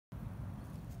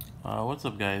What's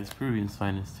up guys, Peruvian's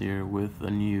Finest here with a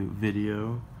new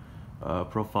video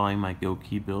profiling my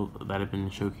Gouki build that I've been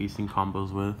showcasing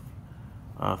combos with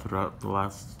throughout the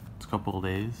last couple of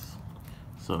days.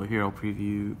 So here I'll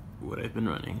preview what I've been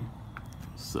running.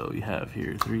 So you have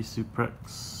here 3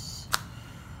 Suplex,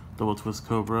 double Twist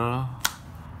Cobra,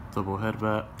 double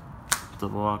Headbat,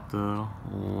 double Octo,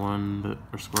 1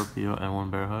 Scorpio, and 1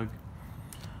 Bear Hug.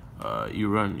 You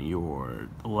run your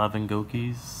 11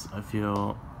 Goukis. I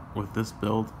feel with this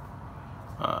build,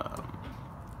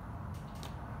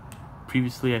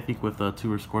 previously I think with the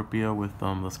 2 Scorpio with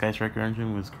the Sky Striker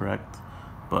engine was correct,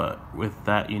 but with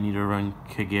that you need to run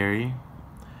Kageri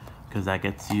because that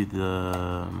gets you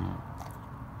the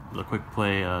quick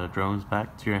play drones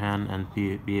back to your hand and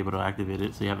be able to activate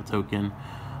it, so you have a token,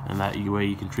 and that way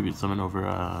you contribute summon over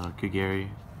Kageri,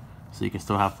 so you can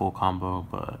still have full combo,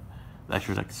 but the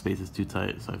extra deck space is too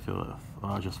tight, so I feel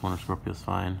just 1 Scorpio is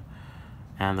fine.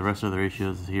 And the rest of the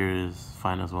ratios here is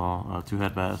fine as well. 2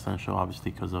 Headbat essential,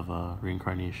 obviously because of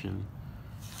reincarnation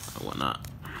and whatnot.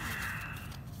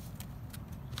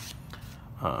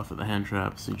 For the hand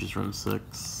traps, you just run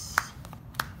 6.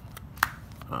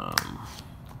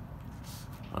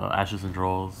 Ashes and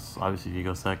Drolls, obviously if you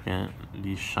go second,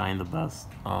 these shine the best.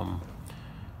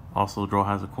 Also, Droll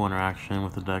has a cool interaction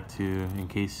with the deck too, in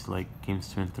case like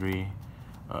games 2 and 3,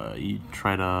 you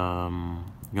try to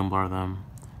Gumblar them.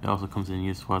 It also comes in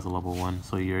useful as a level 1,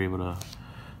 so you're able to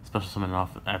special summon it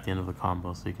off at the end of the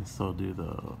combo, so you can still do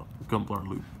the Gumblar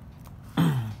loop.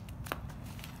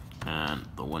 And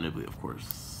the 1 Ibly, of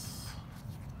course.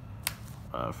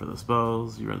 For the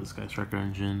spells, you run the Sky Striker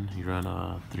engine, you run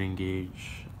 3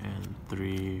 Engage and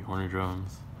 3 Horny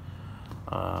Drones.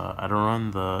 I don't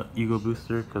run the Yugioh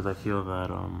booster because I feel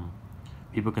that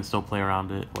people can still play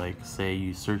around it. Like, say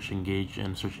you search Engage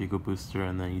and search Yugioh booster,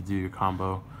 and then you do your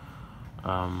combo.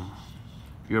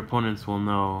 Your opponents will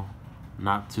know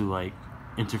not to like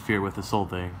interfere with the Soul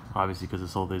Day, obviously, because the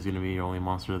Soul Day is going to be your only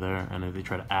monster there. And if they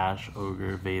try to Ash,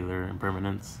 Ogre, Veiler,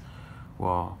 Impermanence,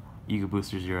 well, Yugioh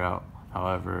boosters you're out.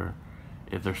 However,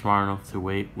 if they're smart enough to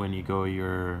wait when you go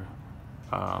your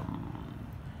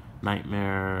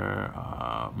Nightmare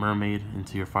Mermaid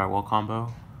into your Firewall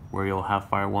combo, where you'll have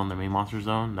Firewall in their main monster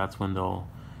zone, that's when they'll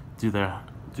do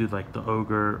like the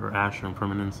Ogre or Ash or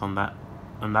Impermanence on that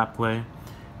play,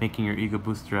 making your Yugioh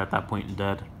booster at that point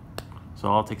dead. So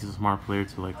all it takes is a smart player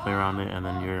to like play around it, and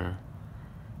then you're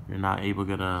not able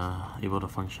to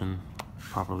function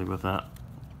properly with that.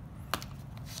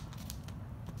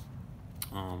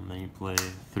 Then you play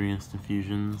 3 Instant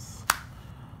Fusions.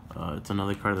 It's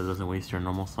another card that doesn't waste your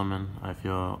normal summon. I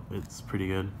feel it's pretty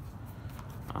good.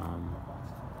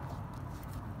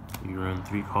 You run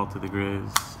 3 Call to the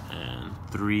Graves and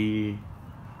 3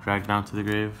 Drag Down to the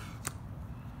Grave.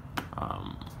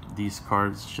 These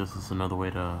cards just is another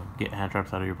way to get hand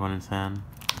traps out of your opponent's hand,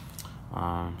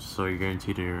 so you're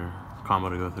guaranteed your combo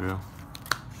to go through.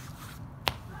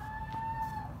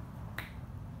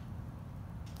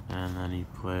 And then you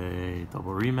play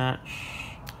double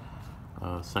Rematch.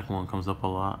 Second one comes up a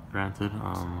lot, granted.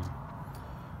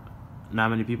 Not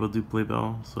many people do play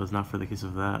Bell, so it's not for the case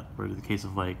of that. But in the case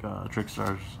of like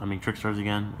Trickstars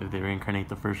again, if they reincarnate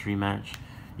the first rematch,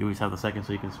 you always have the second,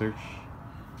 so you can search.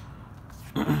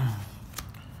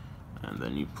 And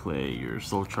then you play your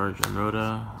Soul Charge and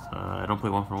Rhoda. I don't play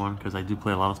 1-for-1 because I do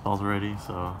play a lot of spells already,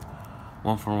 so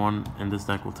 1-for-1 in this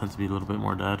deck will tend to be a little bit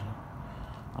more dead.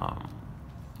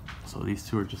 So these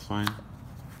 2 are just fine.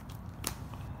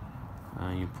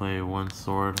 You play 1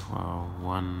 Sword,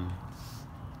 1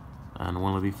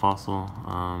 Living Fossil.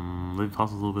 Living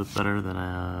Fossil is a little bit better than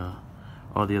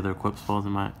all the other equip spells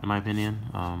in my opinion.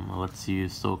 It lets you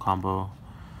still combo.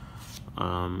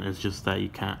 It's just that you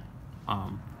can't.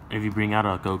 If you bring out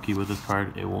a Gouki with this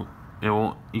card, it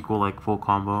won't equal like full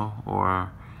combo, or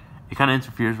it kind of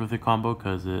interferes with the combo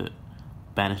because it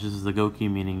banishes the Gouki,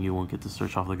 meaning you won't get to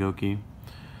search off the Gouki.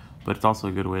 But it's also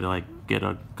a good way to like get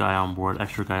a guy on board,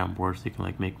 extra guy on board, so you can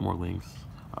like make more links.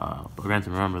 But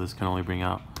granted, remember this can only bring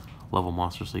out level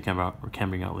monsters, so you can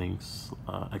bring out links,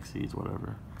 Xyz,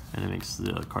 whatever, and it makes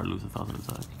the card lose 1,000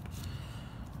 attack.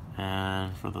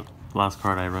 And for the last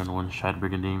card, I run 1 Shad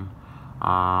Brigandine.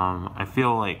 I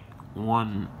feel like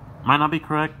 1 might not be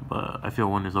correct, but I feel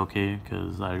 1 is okay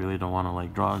because I really don't want to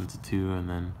like draw into 2 and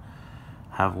then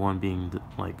have 1 being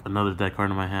like another dead card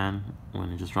in my hand,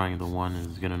 when just drawing the 1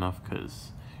 is good enough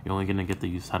because you're only gonna get the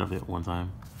use out of it 1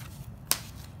 time.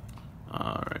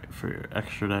 Alright, for your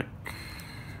extra deck,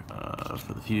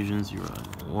 for the fusions, you run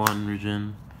 1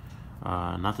 Regen,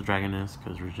 not the Dragoness,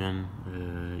 because Regen,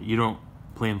 you don't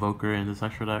play Invoker in this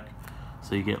extra deck,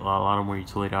 so you get a lot of more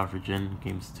utility out of Regen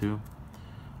games too.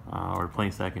 or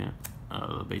playing second.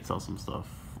 The bait sells some stuff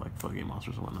like floodgate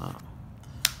monsters and whatnot.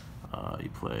 You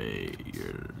play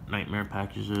your nightmare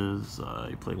packages.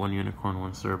 You play 1 unicorn,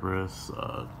 1 Cerberus,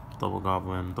 double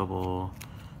goblin, double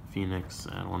phoenix,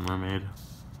 and 1 mermaid.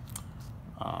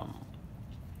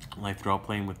 Like throughout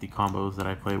playing with the combos that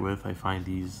I play with, I find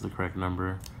these the correct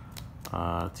number.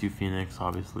 2 phoenix,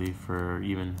 obviously, for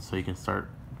even so you can start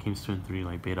games 2 and 3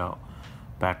 like bait out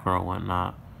back row and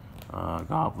whatnot.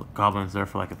 Goblin's there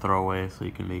for like a throwaway, so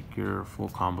you can make your full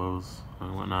combos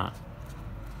and whatnot.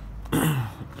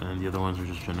 And the other ones are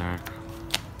just generic.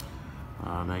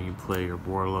 Then you play your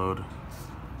Warlord.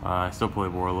 I still play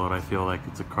Warlord. I feel like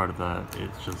it's a card that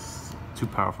it's just too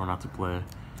powerful not to play,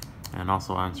 and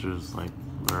also answers like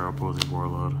their opposing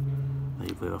Warlord. Then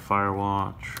you play the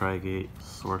Firewall, Trigate,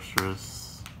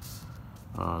 Sorceress,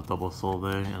 double Soul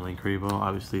Day, and Linkrevo.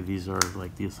 Obviously, these are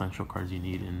like the essential cards you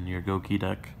need in your Gouki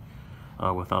deck.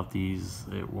 Without these,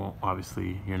 it won't.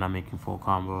 Obviously, you're not making full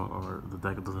combo, or the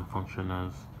deck doesn't function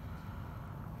as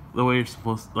the way you're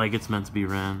supposed. Like it's meant to be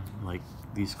ran. Like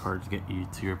these cards get you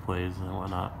to your plays and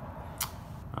whatnot.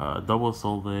 Double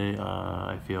Soul Day,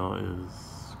 I feel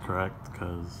is correct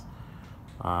because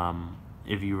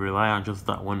if you rely on just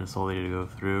that 1 Soul Day to go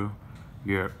through,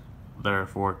 you're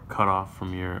therefore cut off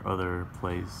from your other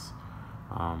plays.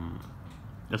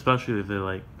 Especially if they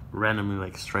like randomly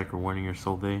like strike or warning your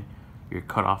Soul Day, you're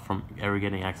cut off from ever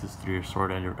getting access to your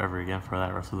sword end ever again for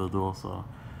that rest of the duel. So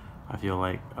I feel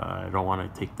like I don't want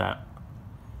to take that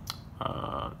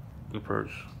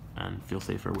approach and feel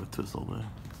safer with 2 Soul Day.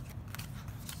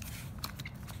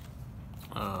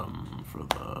 For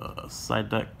the side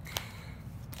deck,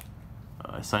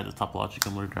 I side the Topologic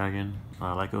Glimmer Dragon.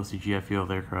 Like OCG, I feel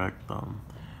they're correct.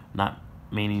 Not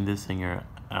maining this in your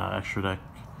extra deck,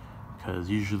 because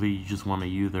usually you just want to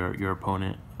use your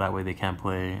opponent. That way they can't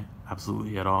play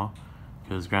absolutely at all.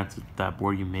 Because granted, that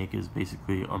board you make is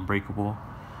basically unbreakable.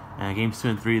 And games 2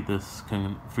 and 3, this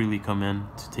can freely come in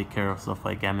to take care of stuff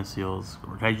like Gamma Seals,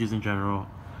 or Kaijus in general,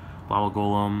 Lava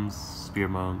Golems, Spear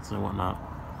Modes, and whatnot.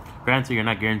 Granted, you're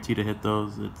not guaranteed to hit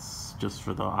those, it's just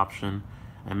for the option.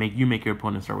 And make your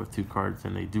opponent start with 2 cards,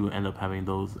 and they do end up having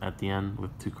those at the end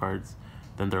with 2 cards.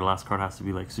 Then their last card has to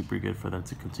be like super good for them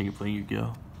to continue playing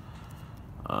Yu-Gi-Oh!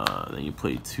 Then you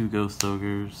play 2 Ghost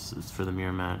Ogres, it's for the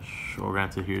mirror match. Well,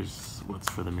 granted, here's what's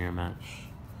for the mirror match.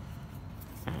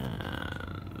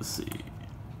 And let's see,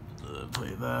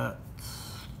 play that.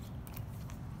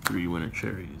 3 winter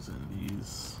cherries and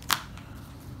these.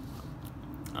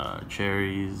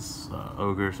 Cherries,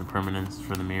 ogres, and permanents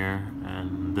for the mirror,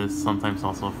 and this sometimes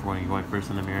also for when you're going first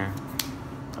in the mirror.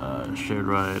 Shared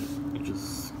ride, it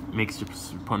just makes your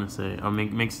opponent say,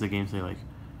 makes the game say like,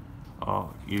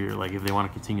 oh, you're like, if they want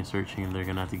to continue searching, they're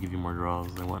gonna have to give you more draws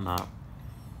and whatnot.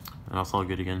 And also all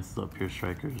good against the pure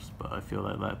strikers, but I feel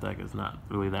that deck is not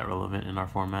really that relevant in our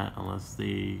format unless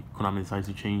Konami decides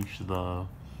to change the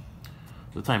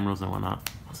time rules and whatnot.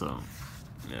 So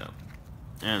yeah.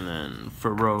 And then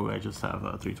for Rogue, I just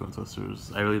have 3 Twin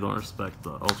Twisters. I really don't respect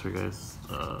the Ultra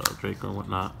Draco and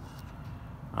whatnot.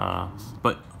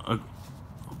 But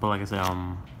like I said,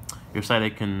 your side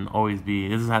deck can always be. It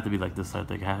doesn't have to be like this side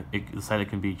deck. The side deck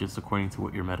can be just according to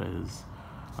what your meta is.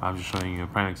 I'm just showing you a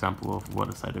prime example of what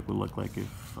a side deck would look like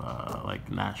if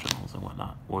like Nationals and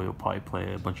whatnot. Well, you'll probably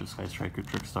play a bunch of Sky Striker,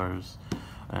 Trick Stars,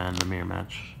 and the mirror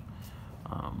match.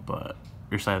 But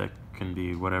your side deck can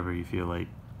be whatever you feel like.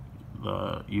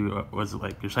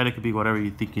 Your side deck could be whatever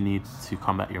you think you need to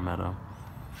combat your meta.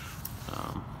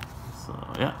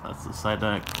 So yeah, that's the side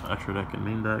deck, extra deck, and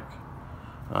main deck.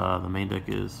 The main deck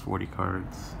is 40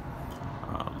 cards,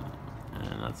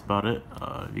 and that's about it.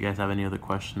 If you guys have any other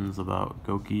questions about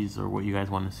Goukis or what you guys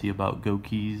want to see about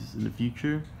Goukis in the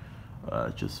future,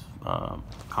 just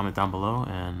comment down below,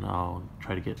 and I'll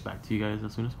try to get back to you guys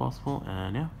as soon as possible.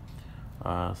 And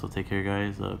yeah, so take care,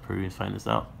 guys. Previous find this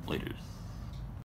out. Laters.